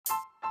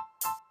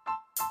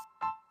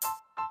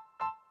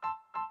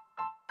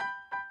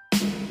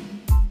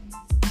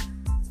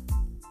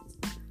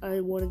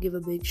I want to give a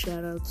big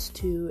shout outs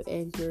to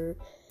Anchor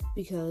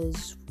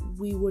because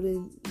we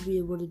wouldn't be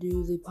able to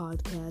do the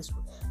podcast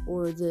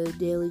or the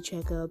daily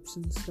checkups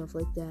and stuff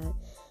like that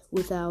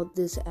without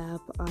this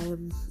app. I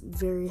am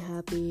very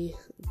happy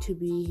to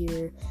be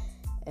here,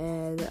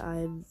 and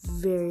I'm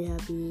very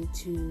happy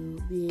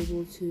to be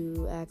able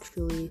to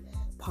actually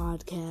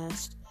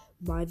podcast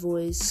my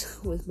voice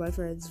with my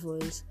friend's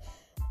voice.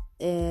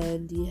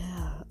 And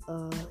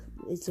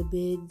it's a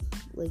big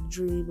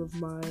dream of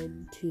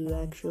mine to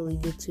actually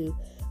get to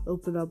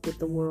open up with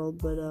the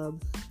world. But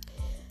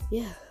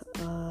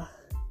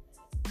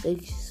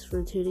thanks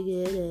for tuning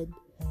in, and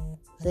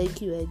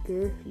thank you,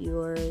 Anchor. You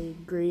are a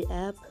great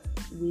app.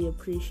 We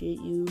appreciate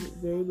you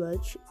very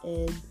much,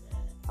 and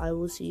I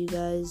will see you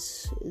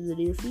guys in the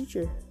near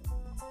future.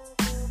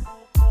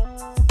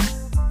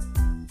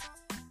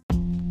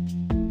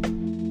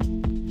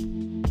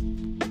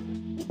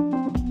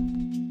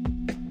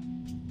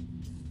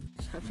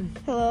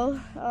 Hello,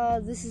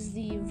 this is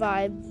the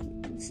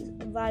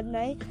Vibe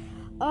Night.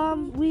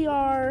 We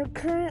are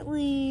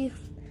currently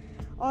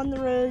on the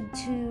road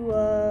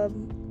to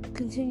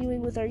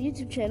continuing with our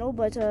YouTube channel,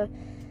 but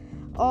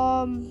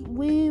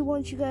we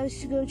want you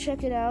guys to go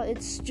check it out.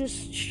 It's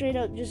just straight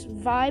up just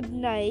Vibe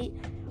Night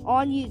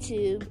on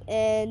YouTube,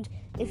 and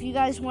if you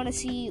guys want to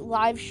see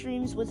live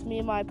streams with me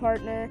and my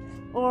partner,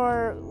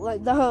 or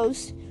the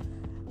host,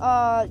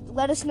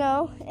 let us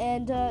know.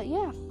 And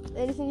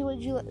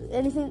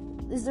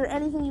is there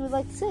anything you would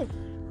like to say?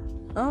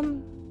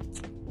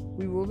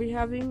 We will be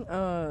having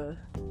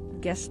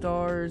guest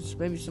stars,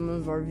 maybe some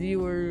of our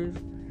viewers.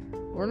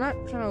 We're not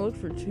trying to look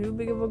for too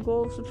big of a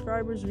goal of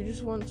subscribers. We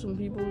just want some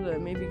people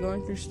that may be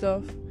going through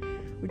stuff.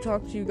 We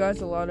talk to you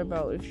guys a lot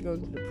about if you're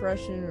going through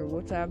depression or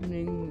what's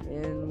happening,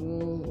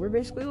 and we're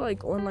basically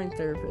like online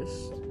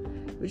therapists.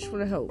 We just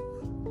want to help.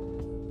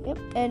 Yep.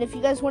 And if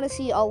you guys want to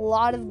see a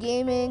lot of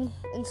gaming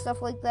and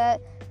stuff like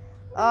that,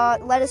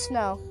 let us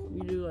know.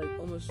 We do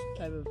almost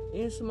type of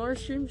ASMR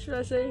stream, should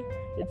I say?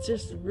 It's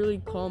just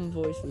really calm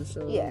voices,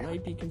 so it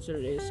might be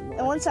considered ASMR.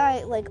 And once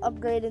I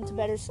upgrade into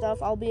better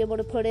stuff, I'll be able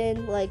to put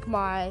in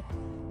my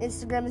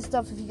Instagram and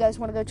stuff. If you guys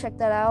want to go check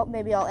that out,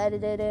 maybe I'll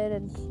edit it in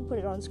and put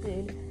it on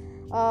screen.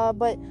 Well,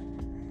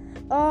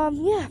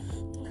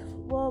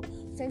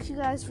 thanks you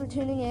guys for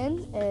tuning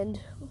in, and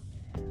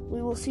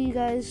we will see you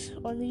guys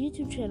on the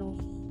YouTube channel.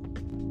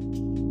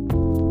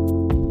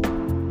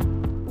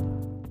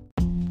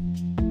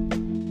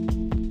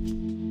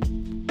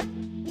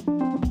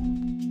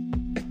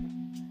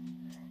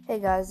 Hey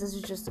guys, this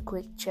is just a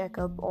quick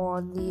checkup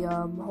on the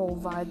whole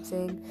vibe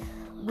thing.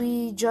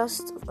 We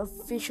just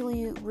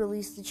officially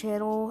released the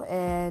channel,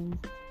 and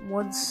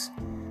once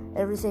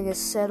everything is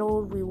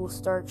settled, we will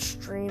start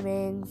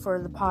streaming for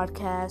the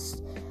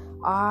podcast.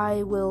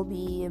 I will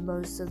be in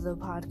most of the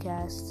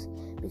podcasts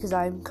because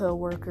I'm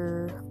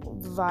co-worker,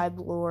 the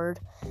Vibe Lord.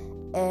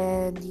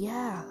 And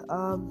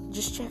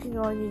just checking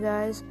on you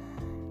guys,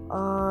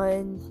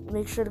 and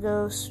make sure to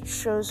go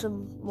show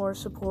some more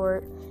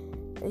support.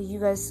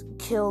 You guys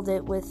killed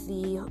it with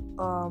the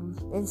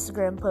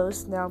Instagram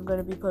post. Now I'm going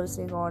to be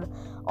posting on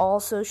all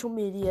social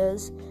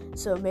medias,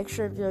 so make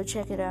sure to go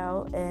check it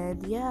out.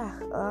 And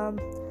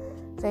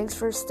thanks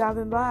for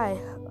stopping by.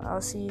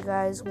 I'll see you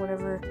guys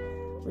whenever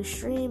we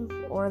stream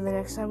or the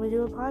next time we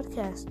do a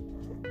podcast.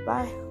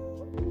 Bye.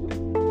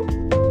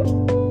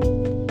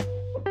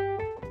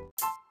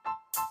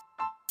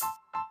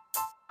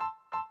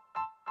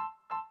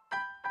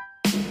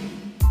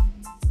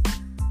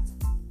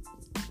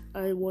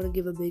 I want to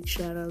give a big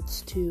shout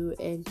outs to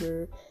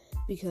Anchor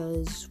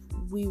because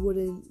we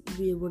wouldn't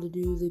be able to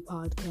do the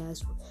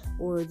podcast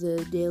or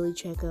the daily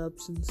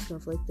checkups and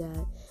stuff like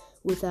that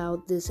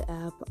without this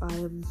app. I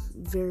am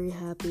very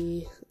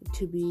happy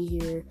to be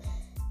here,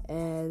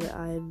 and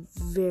I'm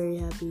very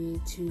happy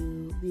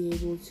to be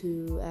able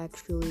to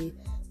actually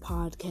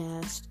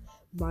podcast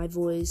my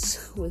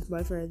voice with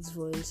my friend's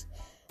voice.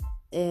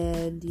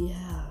 And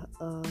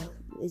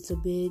it's a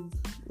big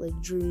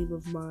dream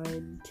of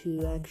mine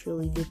to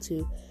actually get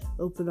to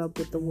open up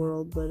with the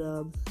world. But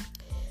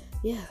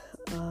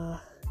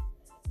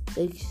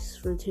thanks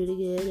for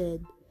tuning in,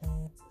 and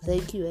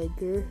thank you,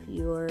 Anchor.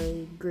 You are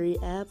a great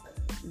app.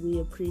 We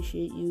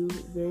appreciate you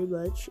very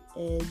much,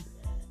 and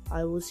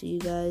I will see you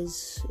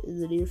guys in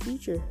the near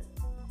future.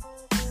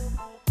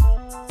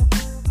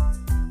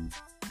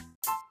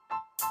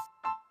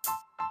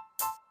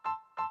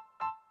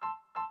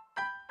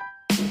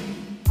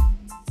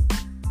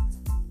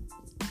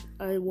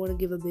 I want to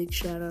give a big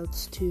shout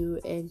outs to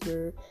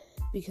Anchor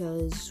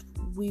because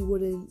we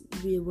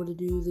wouldn't be able to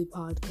do the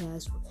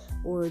podcast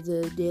or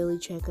the daily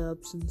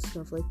checkups and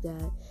stuff like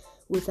that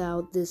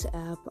without this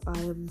app. I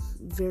am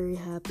very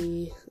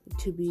happy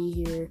to be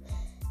here,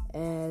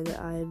 and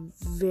I'm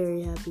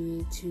very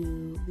happy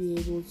to be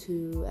able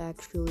to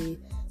actually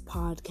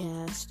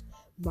podcast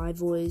my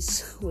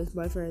voice with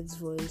my friend's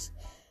voice.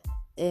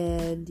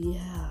 And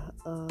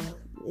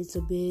it's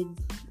a big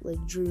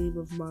dream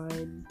of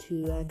mine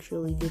to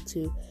actually get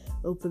to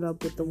open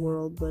up with the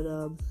world. But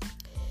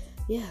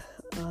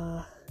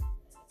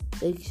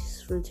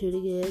thanks for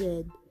tuning in,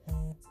 and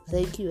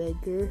Thank you,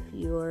 Anchor.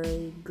 You are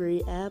a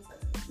great app.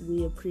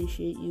 We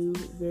appreciate you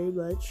very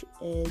much,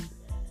 and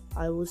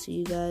I will see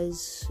you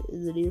guys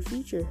in the near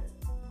future.